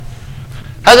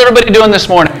How's everybody doing this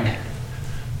morning?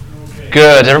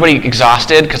 Good. Is everybody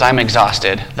exhausted? Because I'm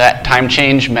exhausted. That time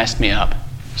change messed me up.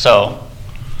 So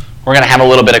we're going to have a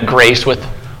little bit of grace with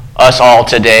us all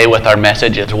today with our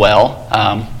message as well.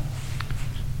 I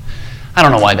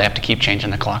don't know why they have to keep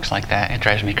changing the clocks like that. It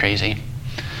drives me crazy.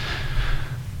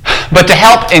 But to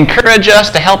help encourage us,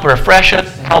 to help refresh us,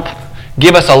 to help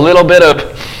give us a little bit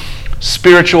of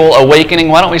spiritual awakening,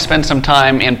 why don't we spend some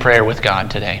time in prayer with God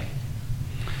today?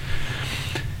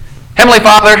 Heavenly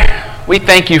Father, we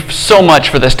thank you so much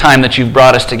for this time that you've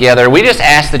brought us together. We just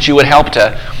ask that you would help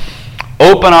to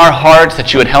open our hearts,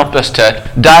 that you would help us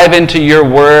to dive into your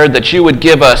word, that you would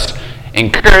give us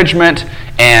encouragement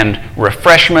and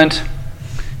refreshment,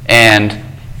 and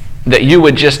that you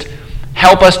would just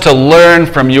help us to learn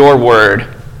from your word.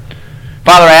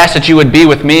 Father, I ask that you would be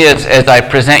with me as I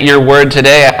present your word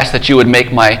today. I ask that you would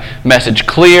make my message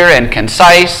clear and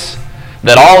concise,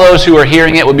 that all those who are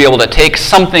hearing it would be able to take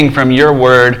something from your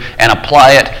word and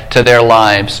apply it to their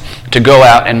lives, to go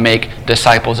out and make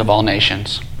disciples of all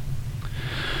nations.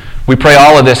 We pray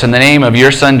all of this in the name of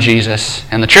your Son, Jesus.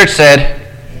 And the church said,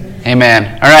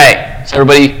 Amen. All right, so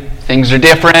everybody, things are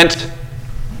different.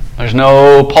 There's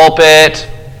no pulpit.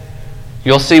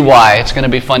 You'll see why. It's going to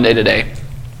be a fun day today.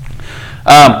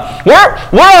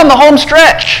 We're on the home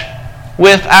stretch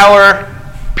with our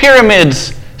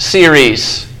Pyramids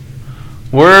series.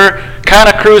 We're kind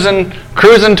of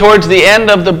cruising towards the end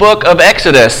of the book of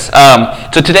Exodus.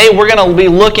 So today we're going to be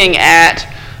looking at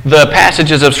the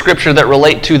passages of Scripture that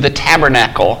relate to the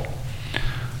tabernacle.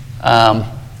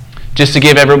 Just to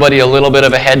give everybody a little bit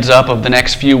of a heads up of the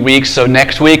next few weeks. So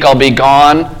next week I'll be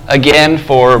gone again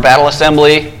for Battle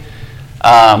Assembly.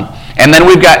 And then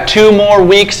we've got 2 more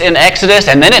weeks in Exodus,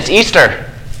 and then it's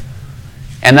Easter.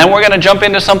 And then we're going to jump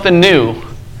into something new.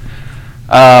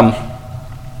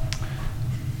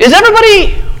 Is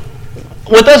everybody,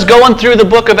 with us going through the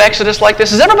book of Exodus like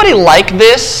this, is everybody like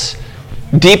this?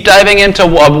 Deep diving into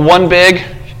one big?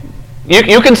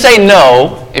 You can say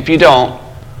no if you don't.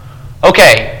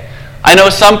 Okay. I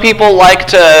know some people like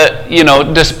to,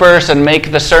 disperse and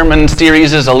make the sermon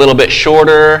series a little bit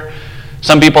shorter.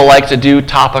 Some people like to do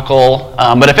topical.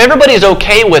 But if everybody's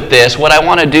okay with this, what I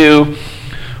want to do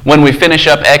when we finish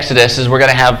up Exodus is we're going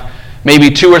to have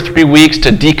maybe 2 or 3 weeks to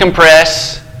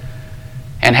decompress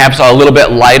and have a little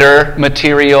bit lighter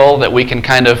material that we can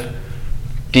kind of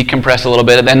decompress a little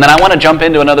bit. And then I want to jump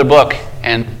into another book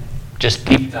and just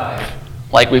deep dive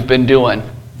like we've been doing.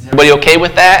 Is everybody okay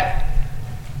with that?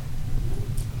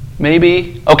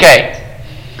 Maybe? Okay.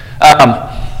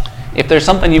 If there's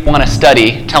something you want to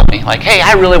study, tell me. Like, hey,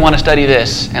 I really want to study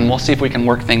this, and we'll see if we can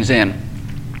work things in.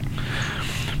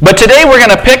 But today we're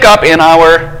going to pick up in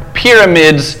our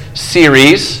Pyramids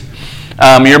series.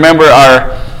 You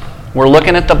remember we're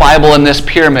looking at the Bible in this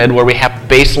pyramid where we have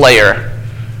base layer.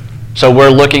 So we're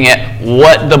looking at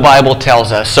what the Bible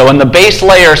tells us. So in the base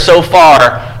layer so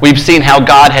far, we've seen how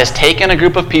God has taken a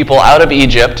group of people out of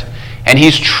Egypt and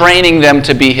he's training them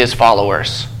to be his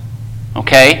followers.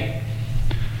 Okay?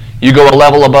 You go a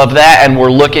level above that and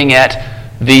we're looking at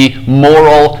the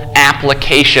moral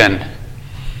application.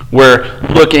 We're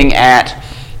looking at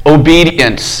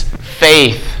obedience,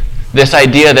 faith, this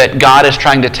idea that God is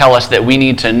trying to tell us that we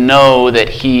need to know that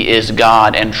he is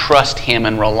God and trust him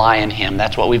and rely on him.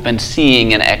 That's what we've been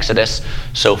seeing in Exodus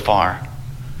so far.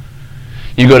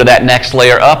 You go to that next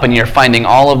layer up and you're finding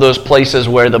all of those places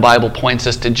where the Bible points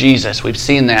us to Jesus. We've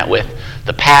seen that with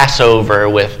the Passover,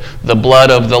 with the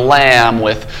blood of the Lamb,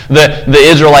 with the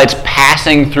Israelites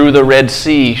passing through the Red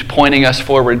Sea, pointing us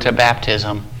forward to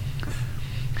baptism.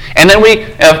 And then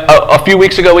a few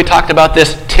weeks ago, we talked about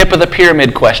this tip of the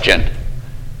pyramid question.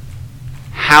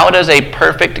 How does a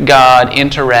perfect God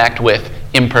interact with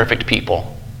imperfect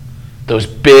people? Those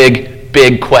big,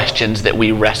 big questions that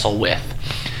we wrestle with.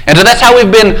 And so that's how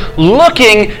we've been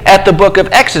looking at the book of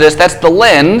Exodus. That's the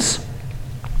lens.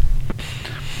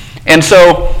 And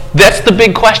so that's the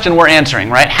big question we're answering,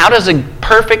 right? How does a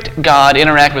perfect God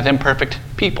interact with imperfect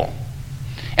people?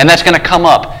 And that's going to come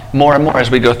up more and more as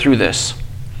we go through this.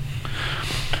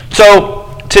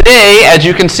 So today, as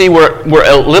you can see, we're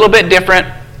a little bit different.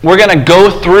 We're going to go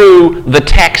through the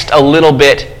text a little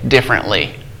bit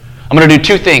differently. I'm going to do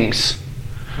 2 things.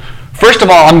 First of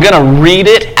all, I'm going to read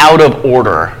it out of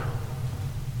order.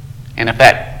 And if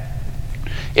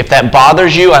that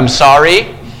bothers you, I'm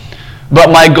sorry. But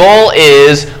my goal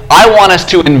is I want us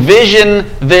to envision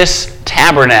this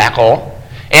tabernacle.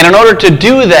 And in order to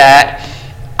do that,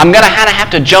 I'm going to kind of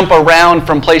have to jump around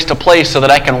from place to place so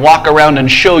that I can walk around and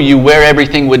show you where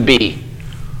everything would be.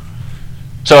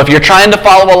 So if you're trying to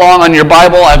follow along on your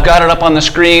Bible, I've got it up on the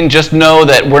screen. Just know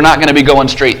that we're not going to be going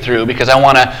straight through because I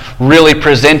want to really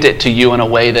present it to you in a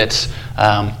way that's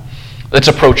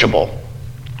approachable.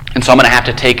 And so I'm going to have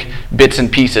to take bits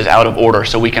and pieces out of order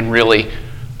so we can really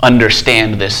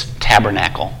understand this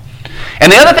tabernacle.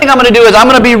 And the other thing I'm going to do is I'm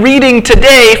going to be reading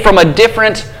today from a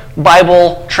different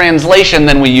Bible translation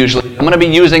than we usually do. I'm going to be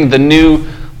using the New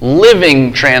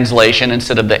Living Translation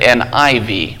instead of the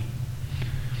NIV.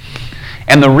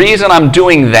 And the reason I'm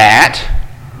doing that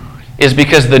is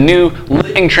because the New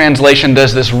Living Translation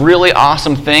does this really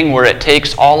awesome thing where it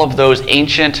takes all of those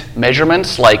ancient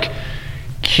measurements like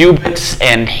cubits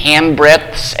and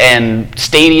handbreadths and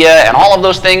stadia and all of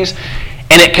those things,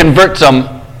 and it converts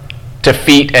them to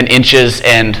feet and inches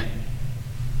and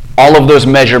all of those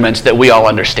measurements that we all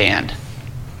understand.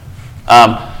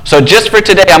 So just for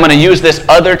today, I'm going to use this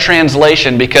other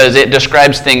translation because it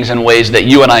describes things in ways that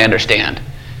you and I understand.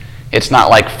 It's not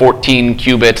like 14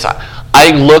 cubits.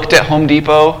 I looked at Home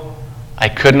Depot. I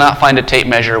could not find a tape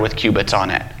measure with cubits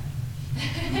on it.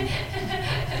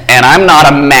 And I'm not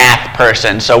a math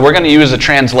person, so we're going to use a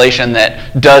translation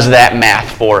that does that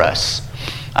math for us.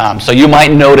 So you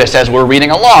might notice as we're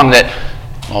reading along that,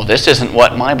 well, this isn't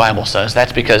what my Bible says.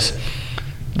 That's because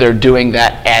they're doing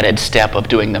that added step of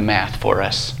doing the math for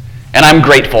us. And I'm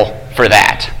grateful for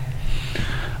that.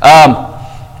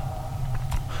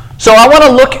 So I want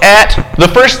to look at, the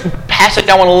first passage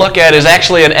I want to look at is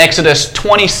actually in Exodus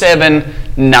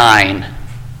 27:9.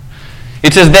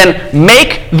 It says, "Then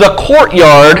make the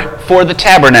courtyard for the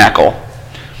tabernacle,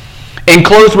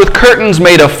 enclosed with curtains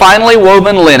made of finely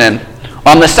woven linen.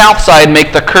 On the south side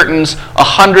make the curtains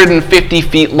 150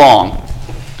 feet long.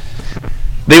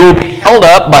 They will be held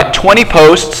up by 20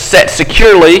 posts set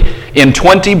securely in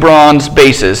 20 bronze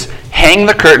bases. Hang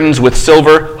the curtains with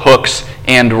silver hooks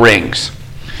and rings."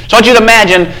 So I want you to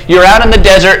imagine you're out in the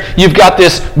desert, you've got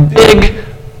this big,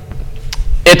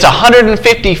 it's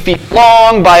 150 feet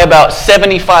long by about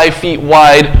 75 feet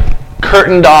wide,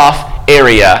 curtained off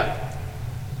area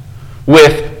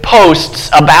with posts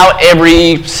about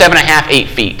every 7.5, 8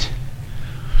 feet.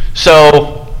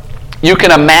 So you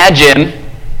can imagine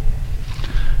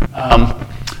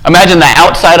the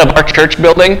outside of our church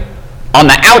building, on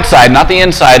the outside, not the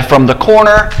inside, from the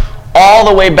corner all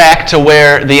the way back to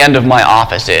where the end of my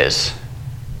office is.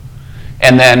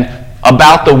 And then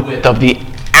about the width of the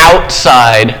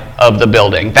outside of the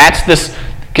building. That's this,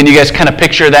 can you guys kind of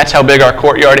picture that's how big our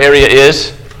courtyard area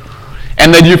is?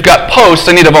 And then you've got posts.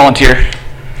 I need a volunteer.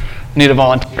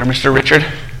 Mr. Richard?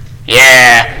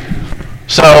 Yeah.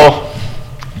 So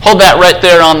hold that right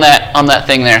there on that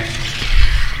thing there.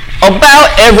 About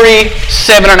every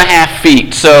 7.5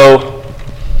 feet. So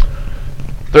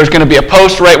there's going to be a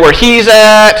post right where he's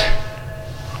at.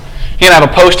 You're going to have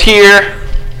a post here.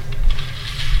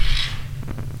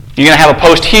 You're going to have a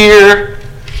post here.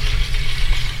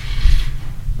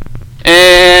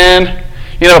 And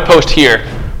you're going to have a post here.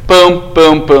 Boom,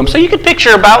 boom, boom. So you can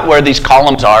picture about where these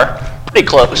columns are. Pretty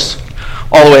close.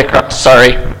 All the way across.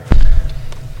 Sorry.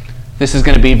 This is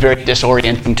going to be very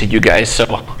disorienting to you guys,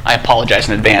 so I apologize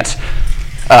in advance.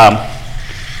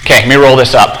 Okay, let me roll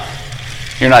this up.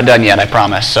 You're not done yet, I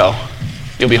promise, so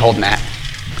you'll be holding that.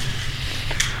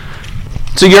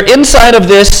 So you're inside of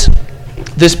this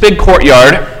big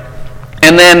courtyard,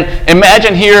 and then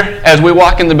imagine here as we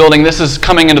walk in the building, this is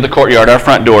coming into the courtyard, our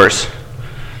front doors.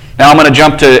 Now I'm going to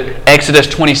jump to Exodus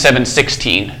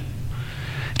 27:16.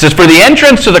 It says, "For the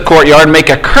entrance to the courtyard,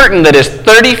 make a curtain that is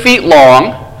 30 feet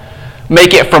long.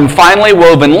 Make it from finely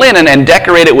woven linen and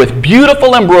decorate it with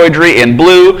beautiful embroidery in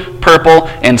blue, purple,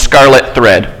 and scarlet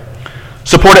thread.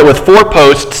 Support it with 4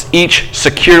 posts, each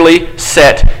securely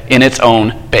set in its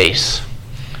own base."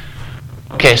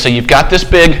 Okay, so you've got this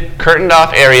big curtained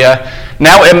off area.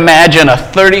 Now imagine a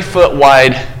 30-foot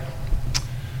wide,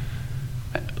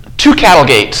 2 or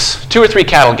 3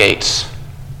 cattle gates,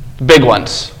 big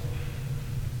ones.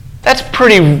 That's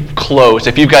pretty close.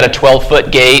 If you've got a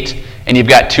 12-foot gate and you've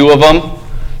got 2 of them,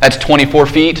 that's 24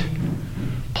 feet,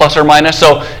 plus or minus.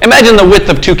 So imagine the width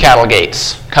of 2 cattle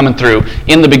gates coming through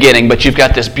in the beginning, but you've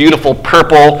got this beautiful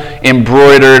purple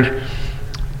embroidered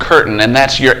curtain, and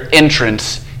that's your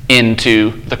entrance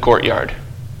into the courtyard.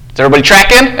 Is everybody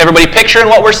tracking? Everybody picturing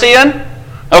what we're seeing?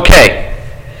 Okay.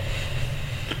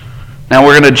 Now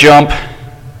we're going to jump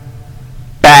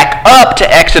back up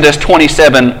to Exodus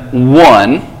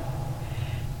 27:1.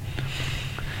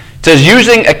 It says,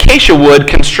 "Using acacia wood,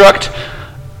 construct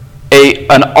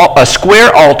a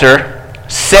square altar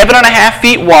 7.5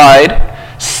 feet wide,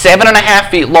 7.5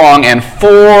 feet long, and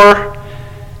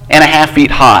 4.5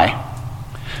 feet high.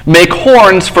 Make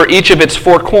horns for each of its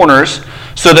 4 corners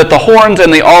so that the horns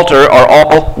and the altar are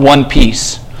all one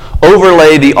piece.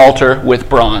 Overlay the altar with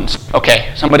bronze.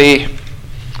 Okay, somebody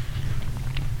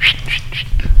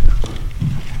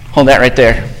hold that right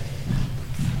there.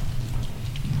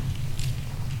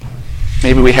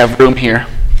 Maybe we have room here.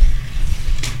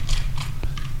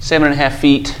 7.5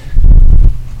 feet.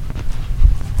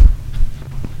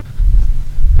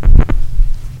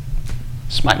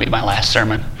 This might be my last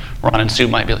sermon. Ron and Sue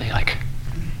might be like,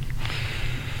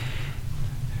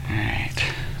 all right.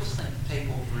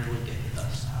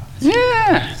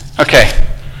 Yeah. Okay.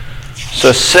 So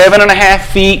 7.5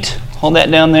 feet. Hold that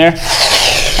down there.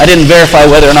 I didn't verify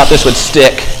whether or not this would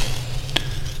stick.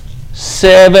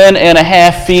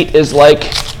 7.5 feet is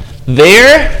like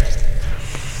there.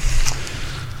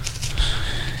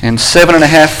 And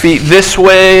 7.5 feet this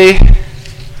way.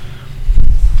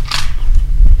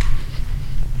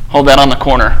 Hold that on the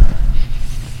corner.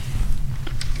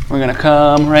 We're going to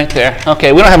come right there.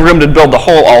 Okay, we don't have room to build the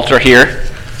whole altar here.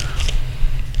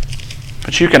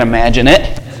 But you can imagine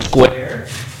it. Square.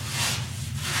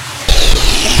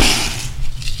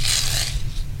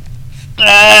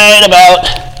 Right about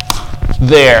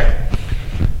there.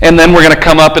 And then we're going to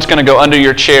come up. It's going to go under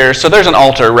your chair. So there's an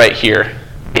altar right here.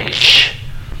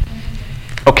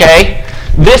 Okay?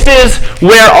 This is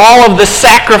where all of the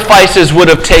sacrifices would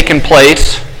have taken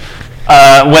place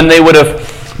when they would have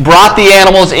brought the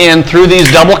animals in through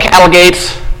these double cattle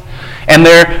gates, and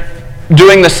they're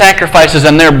doing the sacrifices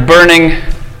and they're burning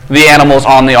the animals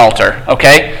on the altar,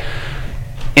 okay?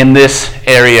 In this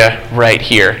area right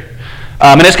here.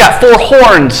 And it's got 4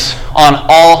 horns on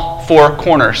all 4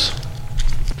 corners.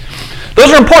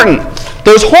 Those are important.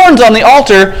 Those horns on the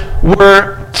altar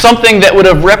were something that would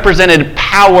have represented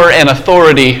power and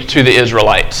authority to the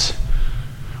Israelites.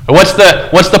 What's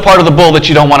the part of the bull that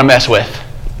you don't want to mess with?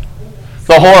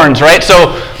 The horns, right?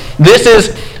 So this is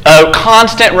a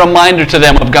constant reminder to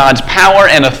them of God's power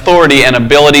and authority and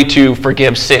ability to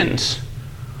forgive sins.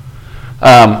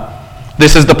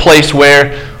 This is the place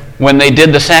where when they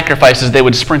did the sacrifices, they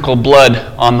would sprinkle blood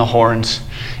on the horns.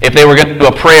 If they were going to do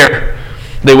a prayer,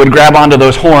 they would grab onto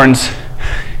those horns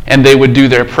and they would do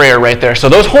their prayer right there. So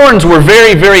those horns were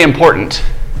very, very important.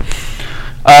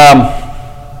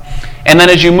 And then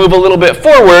as you move a little bit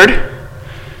forward,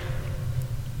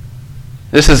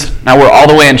 now we're all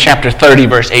the way in chapter 30,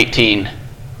 verse 18.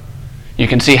 You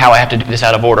can see how I have to do this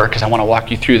out of order because I want to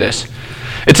walk you through this.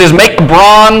 It says, make a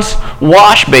bronze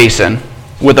wash basin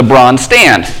with a bronze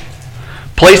stand.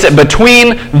 Place it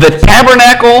between the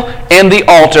tabernacle and the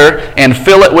altar and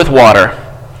fill it with water.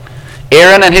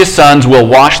 Aaron and his sons will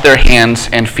wash their hands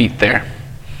and feet there.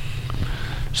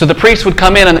 So the priests would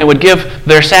come in and they would give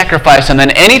their sacrifice, and then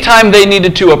anytime they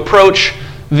needed to approach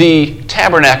the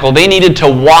tabernacle, they needed to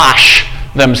wash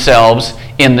themselves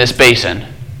in this basin.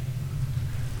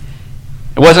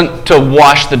 It wasn't to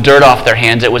wash the dirt off their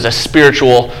hands, it was a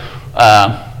spiritual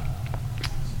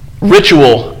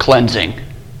ritual cleansing.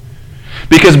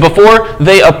 Because before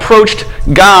they approached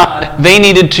God, they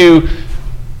needed to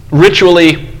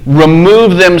ritually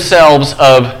remove themselves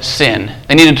of sin.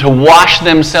 They needed to wash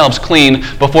themselves clean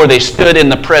before they stood in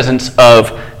the presence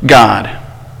of God.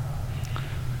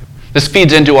 This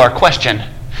feeds into our question.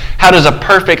 How does a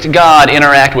perfect God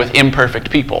interact with imperfect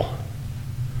people?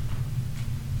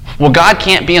 Well, God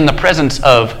can't be in the presence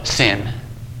of sin.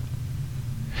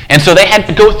 And so they had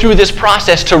to go through this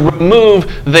process to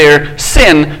remove their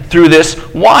sin through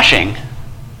this washing.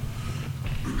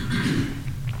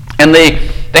 And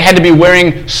they had to be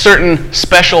wearing certain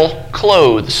special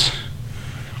clothes.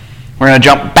 We're going to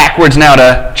jump backwards now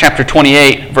to chapter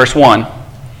 28, verse 1.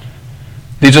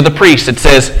 These are the priests. It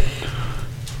says,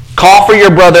 call for your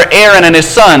brother Aaron and his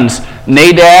sons,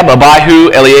 Nadab,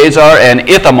 Abihu, Eleazar, and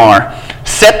Ithamar.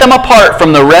 Set them apart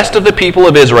from the rest of the people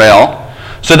of Israel,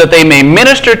 so that they may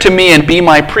minister to me and be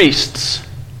my priests.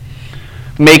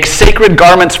 Make sacred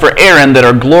garments for Aaron that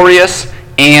are glorious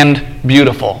and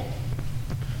beautiful.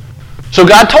 So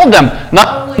God told them,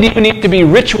 not only do you need to be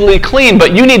ritually clean,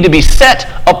 but you need to be set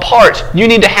apart. You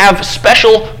need to have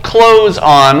special clothes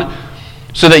on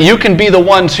so that you can be the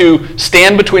ones who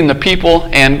stand between the people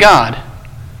and God.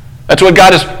 That's what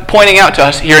God is pointing out to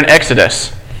us here in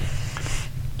Exodus.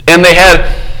 And they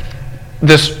had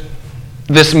this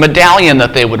medallion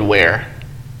that they would wear.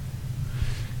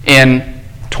 In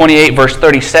 28 verse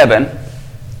 37,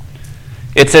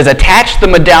 it says, attach the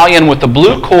medallion with the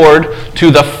blue cord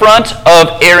to the front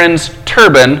of Aaron's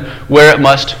turban where it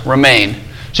must remain.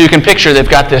 So you can picture they've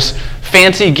got this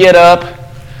fancy get-up.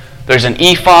 There's an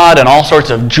ephod and all sorts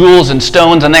of jewels and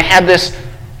stones, and they had this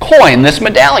coin, this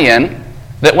medallion,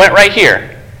 that went right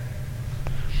here.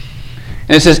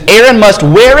 And it says, Aaron must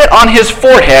wear it on his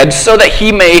forehead so that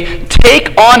he may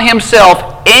take on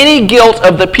himself any guilt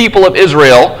of the people of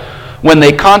Israel when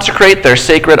they consecrate their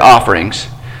sacred offerings.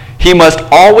 He must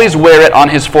always wear it on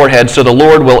his forehead so the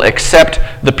Lord will accept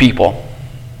the people.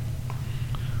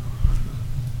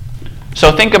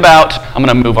 So think about, I'm going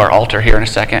to move our altar here in a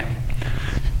second.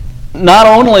 Not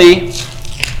only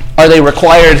are they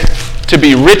required to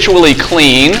be ritually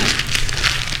clean,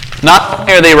 not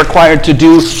only are they required to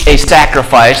do a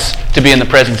sacrifice to be in the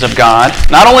presence of God,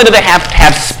 not only do they have to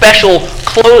have special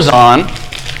clothes on,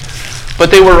 but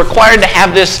they were required to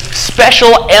have this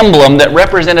special emblem that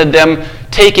represented them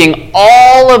taking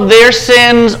all of their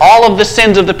sins, all of the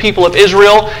sins of the people of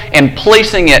Israel, and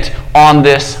placing it on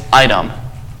this item.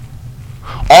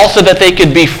 Also that they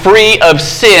could be free of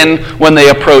sin when they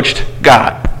approached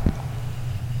God.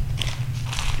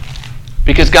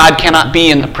 Because God cannot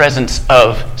be in the presence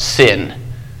of sin.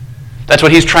 That's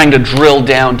what he's trying to drill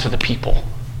down to the people.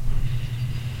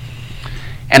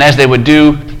 And as they would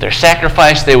do their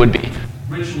sacrifice, they would be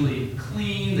ritually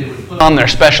clean, they would put on their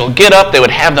special get-up, they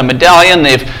would have the medallion,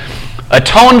 they've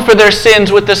atoned for their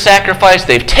sins with the sacrifice,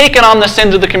 they've taken on the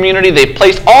sins of the community, they've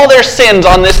placed all their sins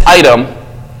on this item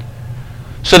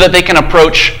so that they can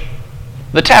approach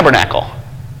the tabernacle,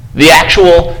 the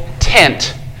actual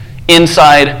tent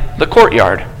inside the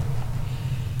courtyard.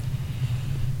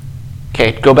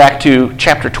 Okay, go back to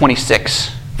chapter 26,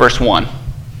 verse 1.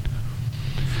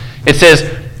 It says,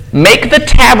 "Make the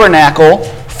tabernacle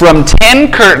from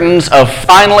 10 curtains of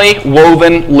finely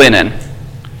woven linen.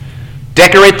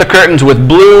 Decorate the curtains with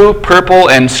blue, purple,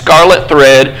 and scarlet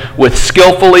thread with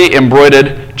skillfully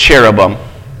embroidered cherubim.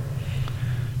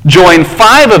 Join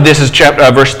 5 of," this is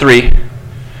verse 3.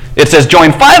 It says,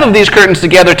 "Join 5 of these curtains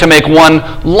together to make one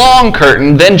long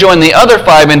curtain, then join the other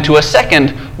 5 into a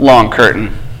second long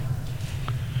curtain."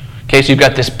 Okay, so you've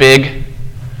got this big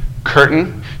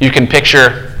curtain. You can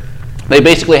picture, they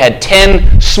basically had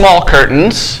 10 small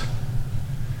curtains.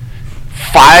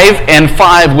 5 and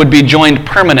 5 would be joined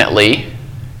permanently.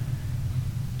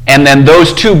 And then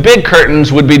those 2 big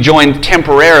curtains would be joined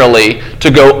temporarily to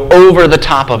go over the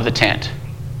top of the tent.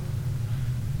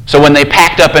 So when they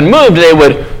packed up and moved, they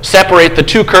would separate the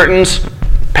 2 curtains,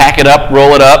 pack it up,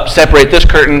 roll it up, separate this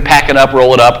curtain, pack it up,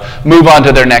 roll it up, move on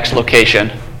to their next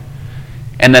location.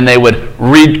 And then they would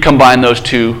recombine those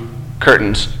 2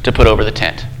 curtains to put over the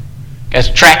tent. You guys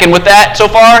tracking with that so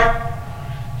far?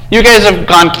 You guys have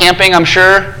gone camping, I'm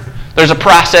sure. There's a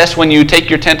process when you take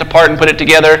your tent apart and put it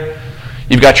together.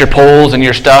 You've got your poles and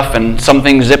your stuff, and some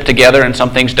things zip together and some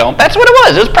things don't. That's what it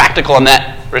was. It was practical in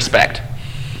that respect.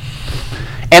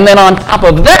 And then on top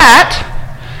of that,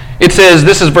 it says,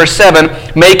 this is verse 7,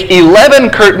 "Make 11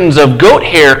 curtains of goat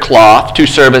hair cloth to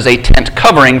serve as a tent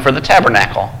covering for the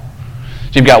tabernacle."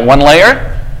 So you've got one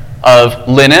layer of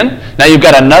linen. Now you've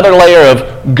got another layer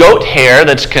of goat hair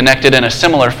that's connected in a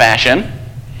similar fashion.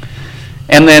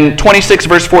 And then 26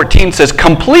 verse 14 says,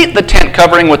 "Complete the tent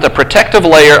covering with a protective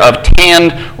layer of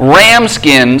tanned ram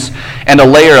skins and a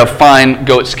layer of fine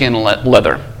goat skin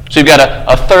leather." So you've got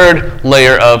a third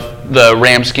layer of the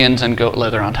ram skins and goat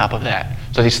leather on top of that.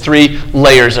 So these 3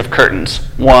 layers of curtains.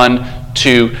 1,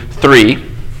 2, 3.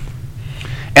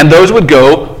 And those would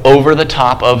go over the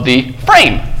top of the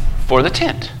frame for the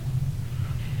tent.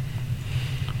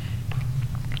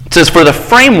 It says, "For the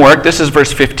framework," this is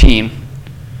verse 15,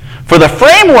 "For the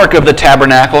framework of the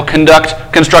tabernacle,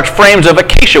 construct frames of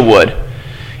acacia wood.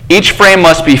 Each frame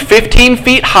must be 15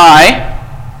 feet high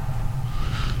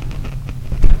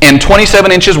and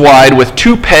 27 inches wide with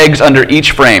 2 pegs under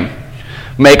each frame.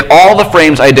 Make all the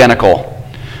frames identical.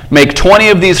 Make 20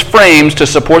 of these frames to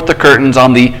support the curtains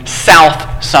on the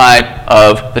south side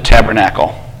of the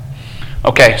tabernacle."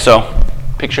 Okay, so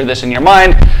picture this in your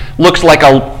mind. Looks like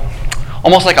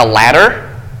almost like a ladder.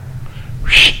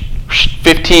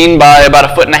 15 by about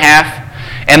 1.5 feet.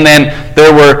 And then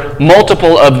there were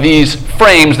multiple of these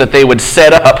frames that they would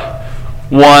set up,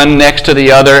 one next to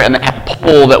the other, and have a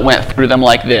pole that went through them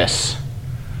like this.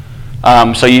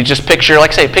 So you just picture,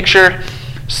 like I say, picture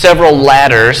several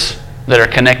ladders that are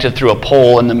connected through a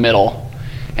pole in the middle,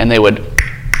 and they would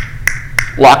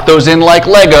lock those in like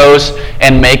Legos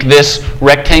and make this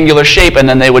rectangular shape, and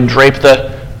then they would drape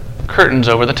the curtains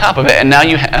over the top of it, and now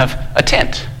you have a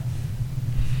tent.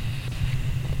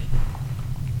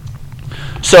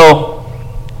 So,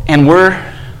 and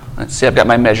let's see, I've got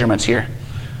my measurements here.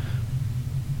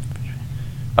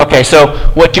 Okay, so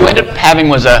what you ended up having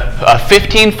was a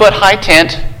 15-foot high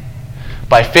tent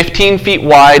by 15 feet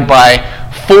wide by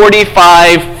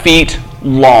 45 feet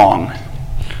long.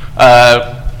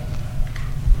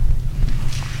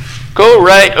 Go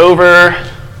right over,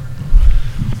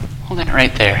 Hold that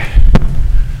right there.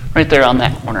 Right there on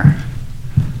that corner.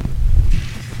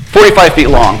 45 feet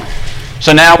long.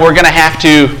 So now we're going to have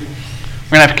to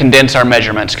condense our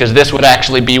measurements because this would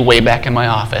actually be way back in my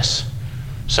office.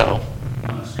 So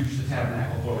I'm going to scooch the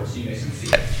tabernacle forward so you guys can see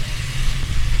it.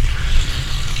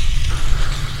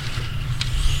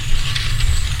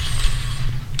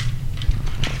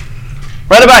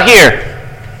 Right about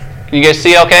here. Can you guys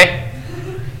see okay?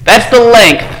 That's the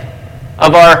length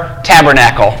of our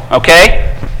tabernacle,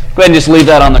 okay? Go ahead and just leave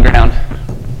that on the ground.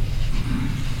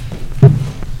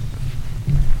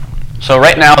 So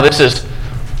right now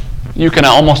you can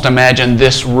almost imagine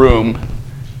this room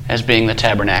as being the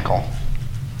tabernacle.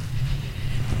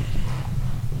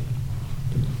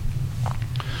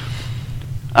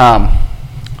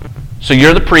 So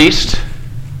you're the priest.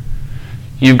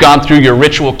 You've gone through your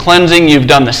ritual cleansing. You've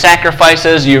done the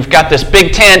sacrifices. You've got this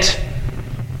big tent.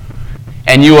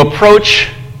 And you approach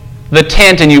the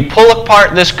tent and you pull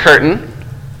apart this curtain.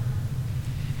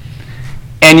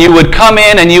 And you would come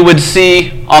in and you would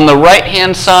see on the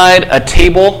right-hand side a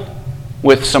table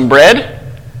with some bread.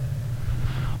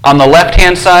 On the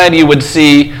left-hand side you would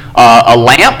see a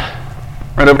lamp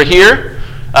right over here.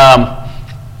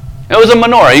 It was a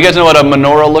menorah. You guys know what a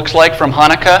menorah looks like from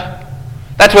Hanukkah?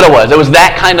 That's what it was. It was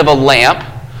that kind of a lamp.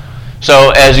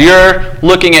 So as you're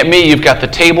looking at me, you've got the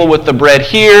table with the bread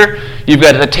here. You've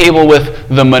got the table with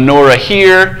the menorah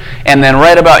here. And then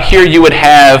right about here you would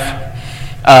have,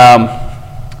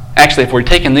 actually if we're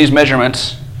taking these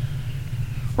measurements,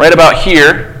 right about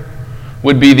here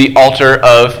would be the altar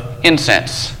of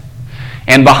incense.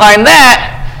 And behind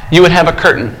that, you would have a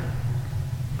curtain.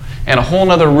 And a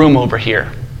whole other room over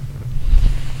here.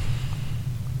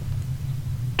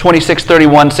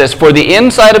 26:31 says, "For the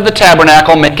inside of the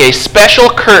tabernacle make a special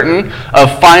curtain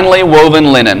of finely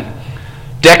woven linen.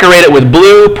 Decorate it with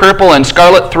blue, purple, and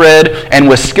scarlet thread and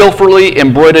with skillfully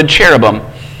embroidered cherubim.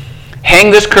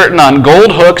 Hang this curtain on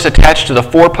gold hooks attached to the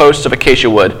 4 posts of acacia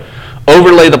wood.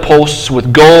 Overlay the posts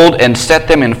with gold and set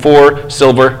them in 4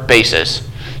 silver bases."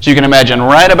 So you can imagine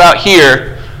right about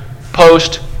here,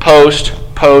 post, post,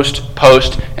 post,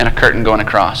 post, and a curtain going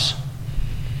across.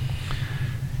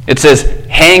 It says,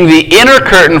 "Hang the inner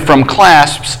curtain from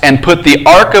clasps and put the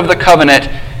Ark of the Covenant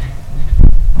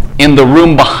in the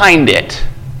room behind it.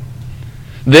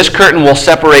 This curtain will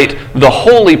separate the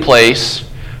holy place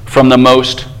from the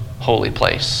most holy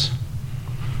place."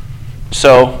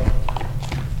 So,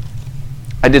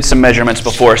 I did some measurements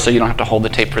before, so you don't have to hold the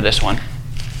tape for this one.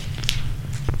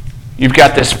 You've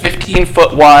got this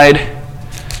 15-foot wide,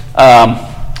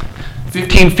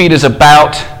 15 feet is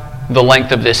about the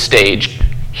length of this stage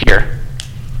here.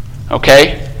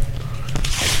 Okay?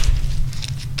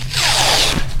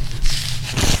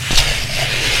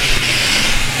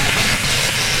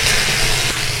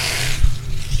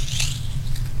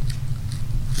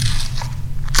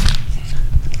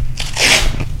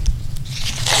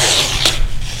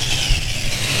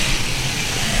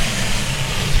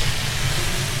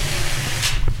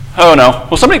 Oh no.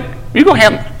 Will somebody, you go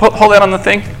hold that on the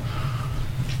thing?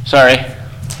 Sorry.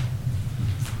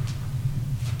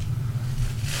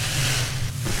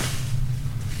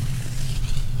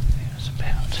 It's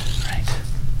about right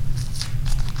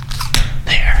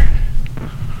there.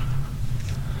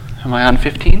 Am I on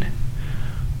 15?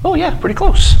 Oh yeah, pretty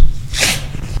close.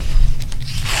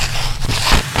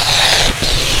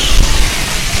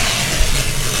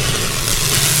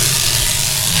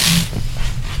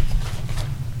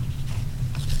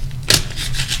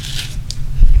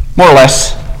 More or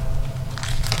less.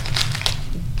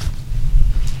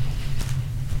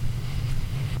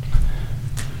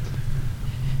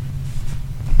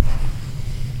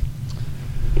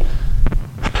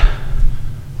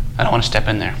 I don't want to step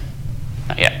in there.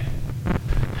 Not yet.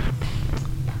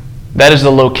 That is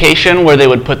the location where they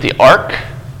would put the ark.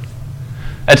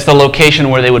 That's the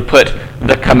location where they would put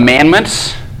the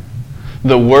commandments,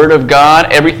 the word of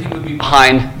God. Everything would be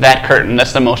behind that curtain.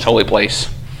 That's the most holy place.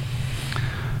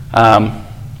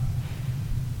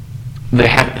 They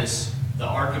have this, the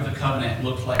Ark of the Covenant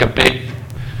looked like a big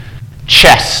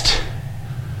chest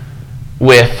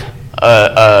with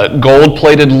a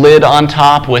gold-plated lid on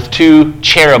top with 2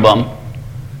 cherubim.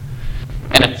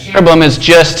 And a cherubim is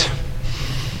just,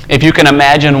 if you can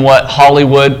imagine what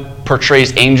Hollywood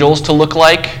portrays angels to look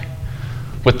like,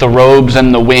 with the robes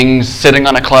and the wings sitting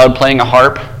on a cloud playing a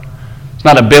harp. It's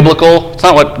not it's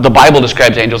not what the Bible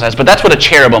describes angels as, but that's what a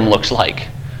cherubim looks like.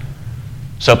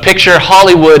 So picture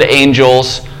Hollywood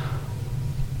angels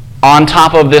on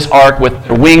top of this ark with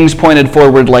their wings pointed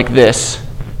forward like this,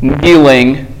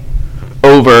 kneeling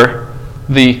over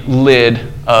the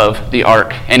lid of the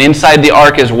ark. And inside the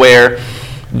ark is where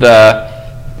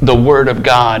the Word of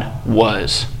God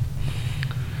was.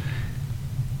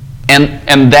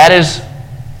 And that is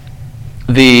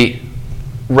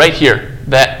right here,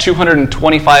 that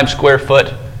 225 square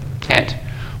foot tent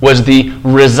was the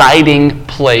residing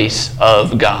place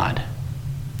of God.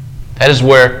 That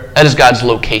is God's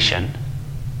location.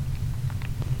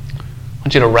 I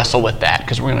want you to wrestle with that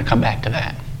because we're going to come back to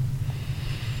that.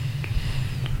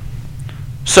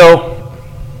 So,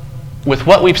 with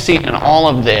what we've seen in all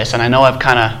of this, and I know I've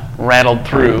kind of rattled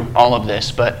through all of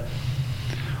this, but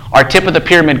our tip of the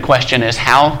pyramid question is,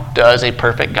 how does a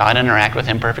perfect God interact with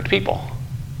imperfect people?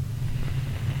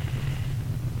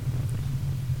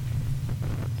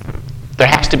 There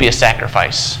has to be a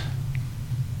sacrifice.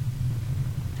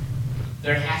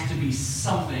 There has to be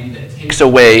something that takes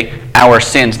away our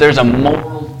sins. There's a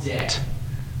moral debt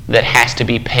that has to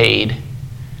be paid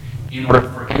in order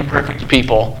for imperfect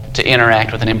people to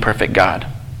interact with an imperfect God.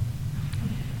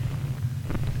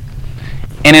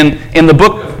 And in the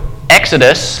book of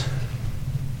Exodus,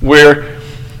 we're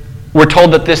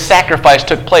told that this sacrifice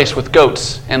took place with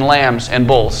goats and lambs and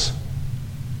bulls.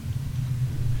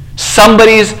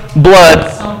 Something's blood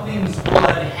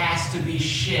has to be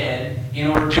shed in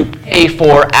order to pay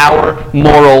for our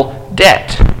moral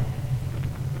debt.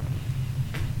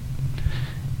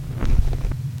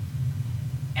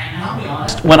 And I'll be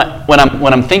honest, when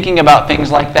I'm thinking about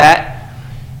things like that,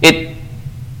 it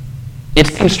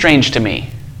seems strange to me.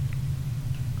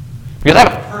 Because I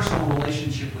have a personal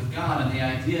relationship with God, and the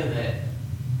idea that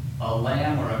a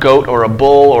lamb or a goat or a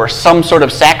bull or some sort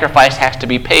of sacrifice has to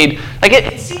be paid, like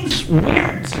it seems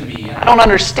weird to me. I don't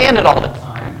understand it all the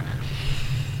time.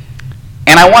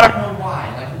 And I want to know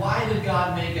why. Like, why did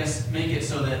God make it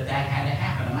so that had to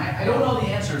happen? And I don't know the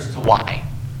answers to why.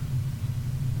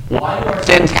 Why do our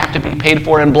sins have to be paid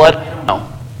for in blood? I don't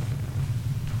know.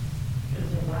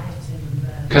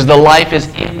 Because the life is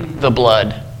in the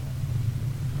blood.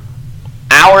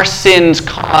 Our sins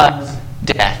cause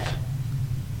death.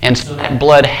 And so that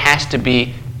blood has to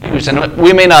be used. And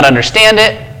we may not understand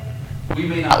it. We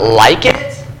may not like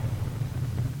it.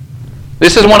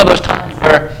 This is one of those times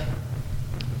where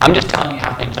I'm just telling you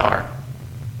how things are.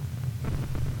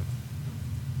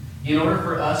 In order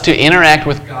for us to interact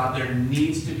with God, there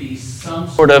needs to be some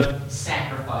sort of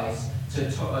sacrifice to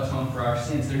atone for our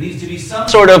sins. There needs to be some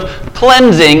sort of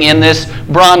cleansing in this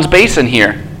bronze basin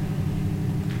here.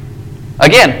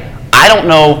 Again, I don't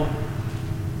know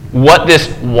what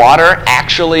this water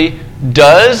actually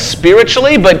does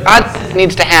spiritually, but God says it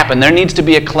needs to happen. There needs to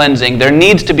be a cleansing. There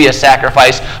needs to be a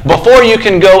sacrifice before you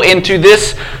can go into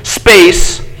this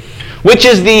space, which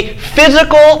is the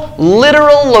physical,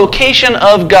 literal location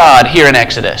of God here in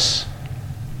Exodus.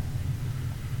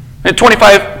 In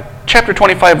chapter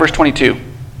 25, verse 22,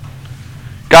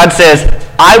 God says,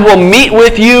 I will meet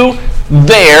with you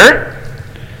there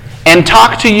and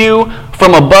talk to you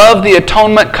from above the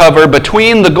atonement cover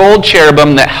between the gold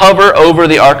cherubim that hover over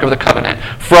the Ark of the Covenant.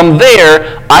 From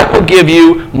there, I will give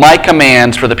you my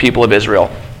commands for the people of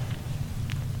Israel.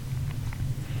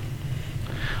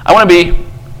 I want to be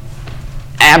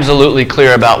absolutely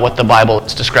clear about what the Bible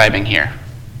is describing here.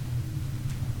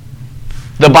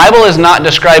 The Bible is not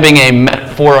describing a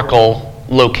metaphorical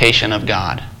location of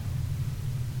God.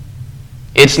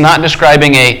 It's not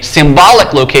describing a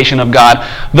symbolic location of God.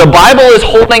 The Bible is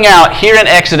holding out here in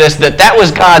Exodus that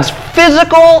was God's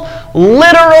physical,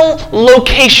 literal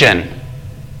location.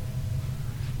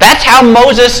 That's how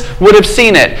Moses would have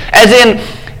seen it. As in,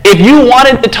 if you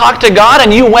wanted to talk to God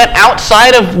and you went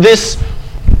outside of this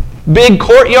big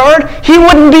courtyard, he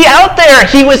wouldn't be out there.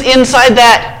 He was inside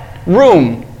that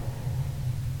room.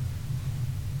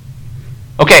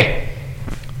 Okay,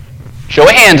 show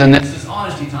of hands, and this is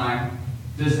honesty time.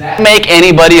 Does that make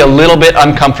anybody a little bit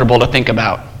uncomfortable to think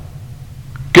about?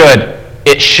 Good.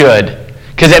 It should.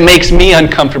 Because it makes me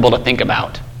uncomfortable to think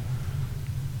about.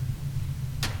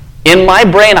 In my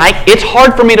brain, it's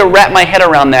hard for me to wrap my head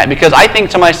around that because I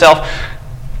think to myself,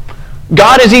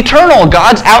 God is eternal.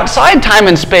 God's outside time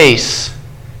and space.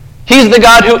 He's the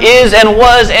God who is and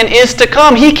was and is to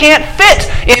come. He can't fit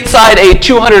inside a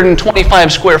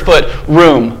 225 square foot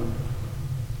room.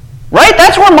 Right?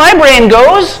 That's where my brain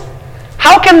goes.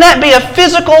 How can that be a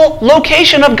physical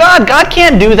location of God? God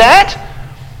can't do that.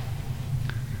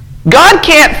 God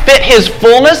can't fit his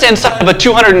fullness inside of a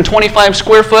 225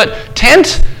 square foot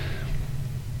tent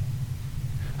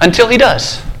until he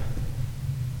does.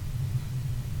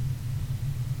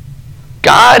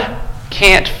 God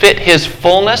can't fit his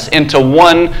fullness into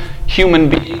one human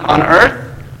being on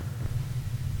earth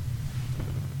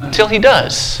until he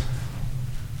does.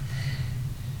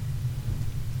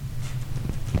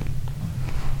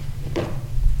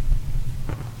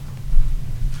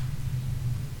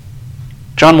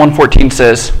 John 1:14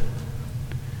 says,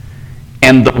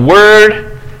 "And the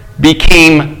Word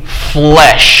became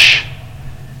flesh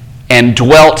and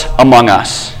dwelt among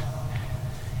us.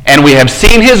 And we have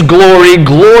seen his glory,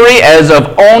 glory as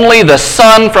of only the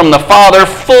Son from the Father,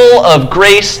 full of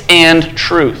grace and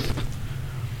truth."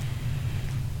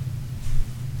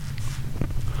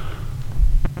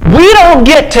 We don't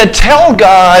get to tell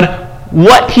God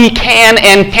what he can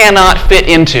and cannot fit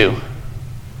into.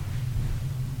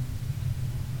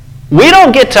 We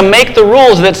don't get to make the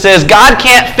rules that says God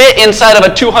can't fit inside of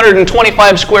a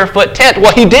 225 square foot tent.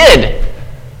 Well, he did.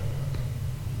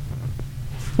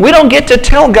 We don't get to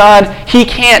tell God he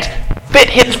can't fit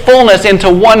his fullness into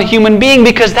one human being,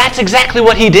 because that's exactly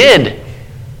what he did.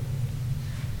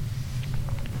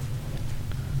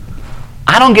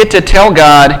 I don't get to tell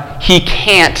God he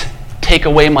can't take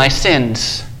away my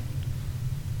sins.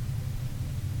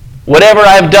 Whatever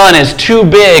I've done is too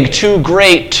big, too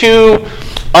great, too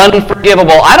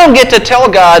unforgivable. I don't get to tell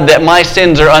God that my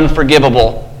sins are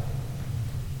unforgivable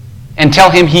and tell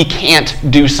him he can't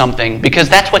do something, because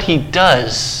that's what he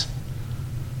does.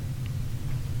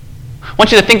 I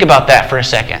want you to think about that for a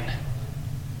second.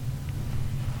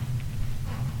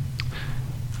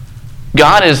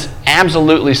 God is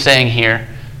absolutely saying here,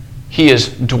 he is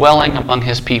dwelling among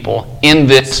his people in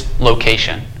this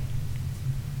location.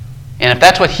 And if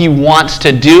that's what he wants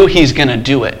to do, he's going to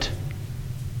do it.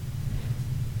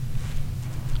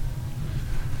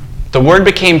 The Word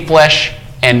became flesh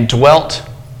and dwelt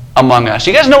among us.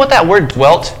 You guys know what that word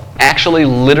dwelt actually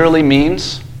literally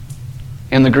means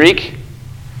in the Greek?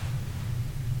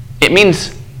 It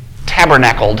means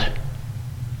tabernacled.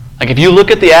 Like if you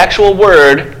look at the actual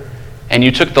word and you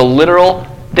took the literal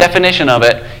definition of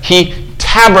it, he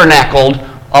tabernacled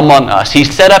among us. He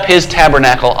set up his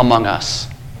tabernacle among us.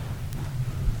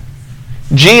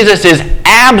 Jesus is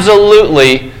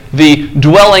absolutely the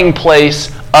dwelling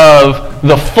place of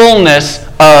the fullness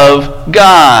of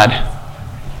God.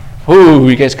 Ooh,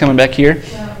 you guys coming back here?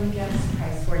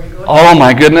 Oh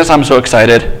my goodness, I'm so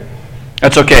excited.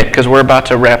 That's okay, because we're about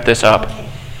to wrap this up.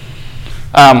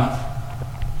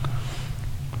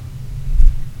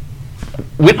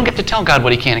 We don't get to tell God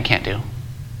what he can and can't do.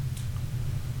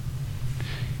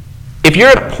 If you're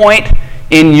at a point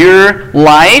in your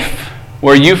life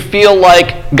where you feel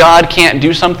like God can't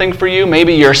do something for you,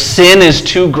 maybe your sin is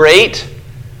too great,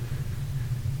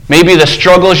 maybe the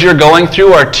struggles you're going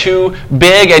through are too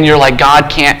big and you're like, God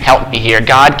can't help me here,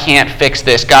 God can't fix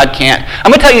this, God can't.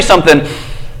 I'm going to tell you something,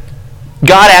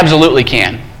 God absolutely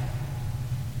can.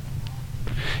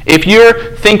 If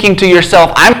you're thinking to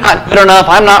yourself, I'm not good enough,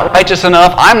 I'm not righteous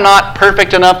enough, I'm not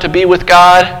perfect enough to be with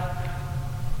God,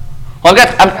 well,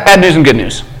 I've got bad news and good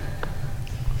news.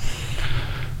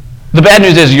 The bad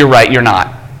news is you're right, you're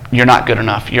not. You're not good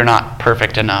enough, you're not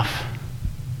perfect enough.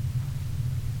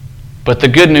 But the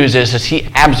good news is he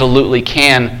absolutely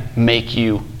can make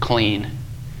you clean.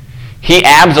 He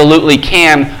absolutely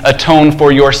can atone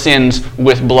for your sins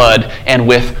with blood and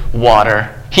with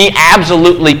water. He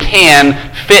absolutely can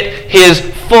fit his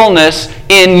fullness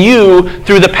in you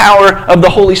through the power of the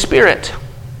Holy Spirit.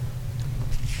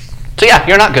 So yeah,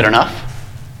 you're not good enough.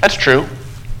 That's true.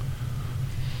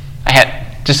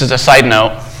 Just as a side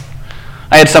note,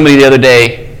 I had somebody the other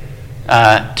day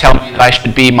tell me that I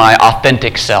should be my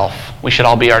authentic self. We should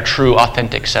all be our true,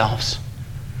 authentic selves.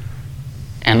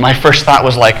 And my first thought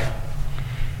was like,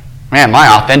 man, my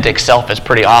authentic self is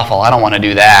pretty awful. I don't want to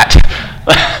do that.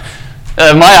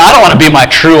 I don't want to be my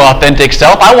true, authentic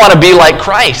self. I want to be like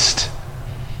Christ.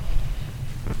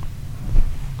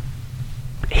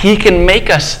 He can make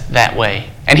us that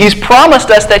way. And he's promised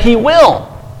us that he will.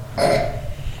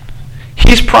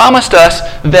 He's promised us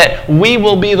that we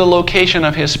will be the location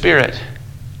of his Spirit.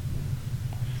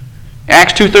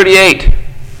 Acts 2:38,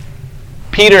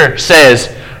 Peter says,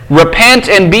 "Repent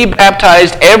and be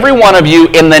baptized, every one of you,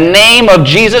 in the name of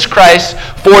Jesus Christ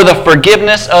for the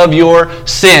forgiveness of your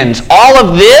sins." All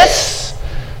of this,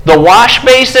 the wash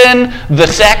basin, the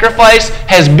sacrifice,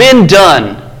 has been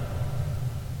done.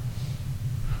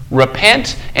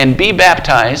 Repent and be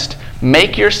baptized.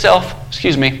 Make yourself,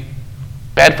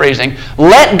 bad phrasing.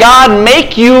 Let God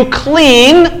make you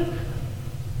clean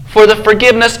for the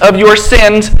forgiveness of your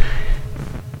sins,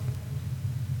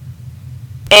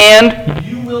 and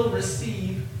you will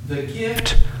receive the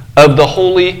gift of the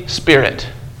Holy Spirit.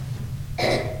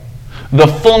 The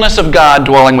fullness of God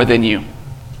dwelling within you.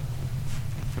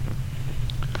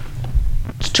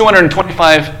 It's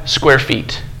 225 square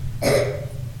feet.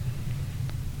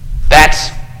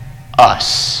 That's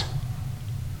us.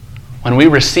 When we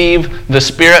receive the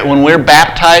Spirit, when we're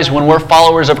baptized, when we're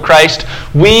followers of Christ,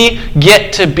 we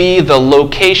get to be the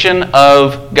location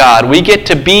of God. We get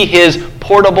to be His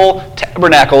portable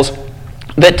tabernacles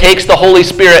that takes the Holy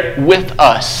Spirit with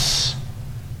us.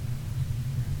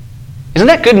 Isn't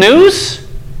that good news?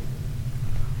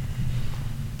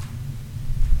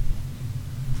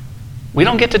 We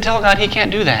don't get to tell God He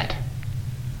can't do that.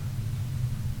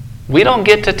 We don't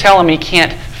get to tell Him He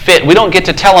can't fit. We don't get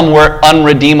to tell Him we're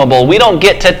unredeemable. We don't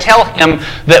get to tell Him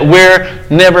that we're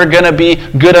never going to be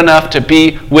good enough to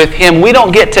be with Him. We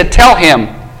don't get to tell Him.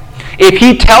 If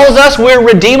He tells us we're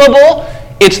redeemable,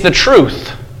 it's the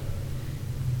truth.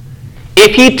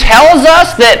 If He tells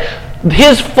us that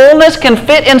His fullness can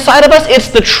fit inside of us, it's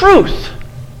the truth.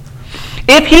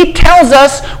 If He tells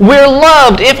us we're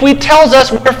loved, if He tells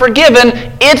us we're forgiven,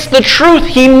 it's the truth.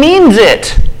 He means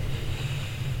it.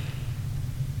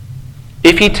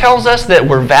 If He tells us that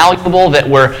we're valuable, that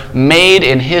we're made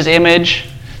in His image,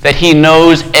 that He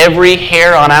knows every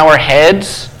hair on our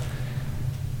heads,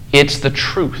 it's the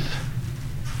truth.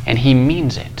 And He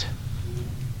means it.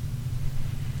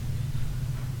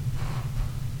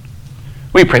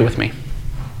 Will you pray with me?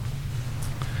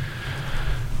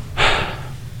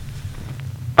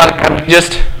 Father God,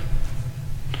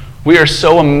 we are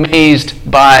so amazed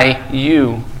by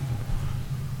You.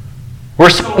 We're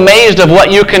so amazed of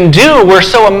what You can do. We're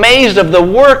so amazed of the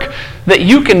work that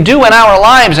You can do in our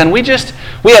lives, and we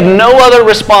have no other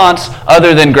response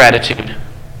other than gratitude.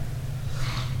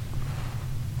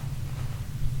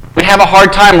 We have a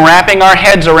hard time wrapping our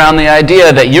heads around the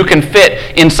idea that You can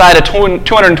fit inside a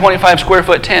 225 square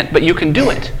foot tent, but You can do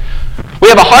it. We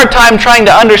have a hard time trying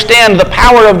to understand the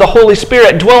power of the Holy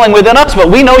Spirit dwelling within us, but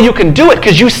we know You can do it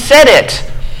because You said it.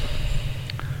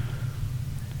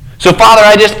 So, Father,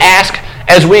 I just ask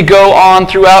as we go on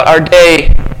throughout our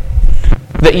day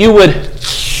that You would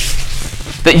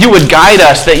guide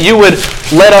us, that You would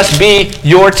let us be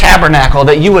Your tabernacle,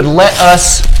 that You would let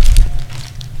us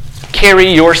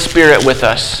carry Your Spirit with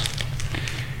us.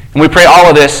 And we pray all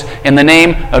of this in the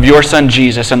name of Your Son,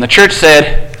 Jesus. And the church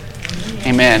said,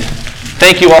 Amen.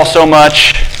 Thank you all so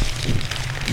much.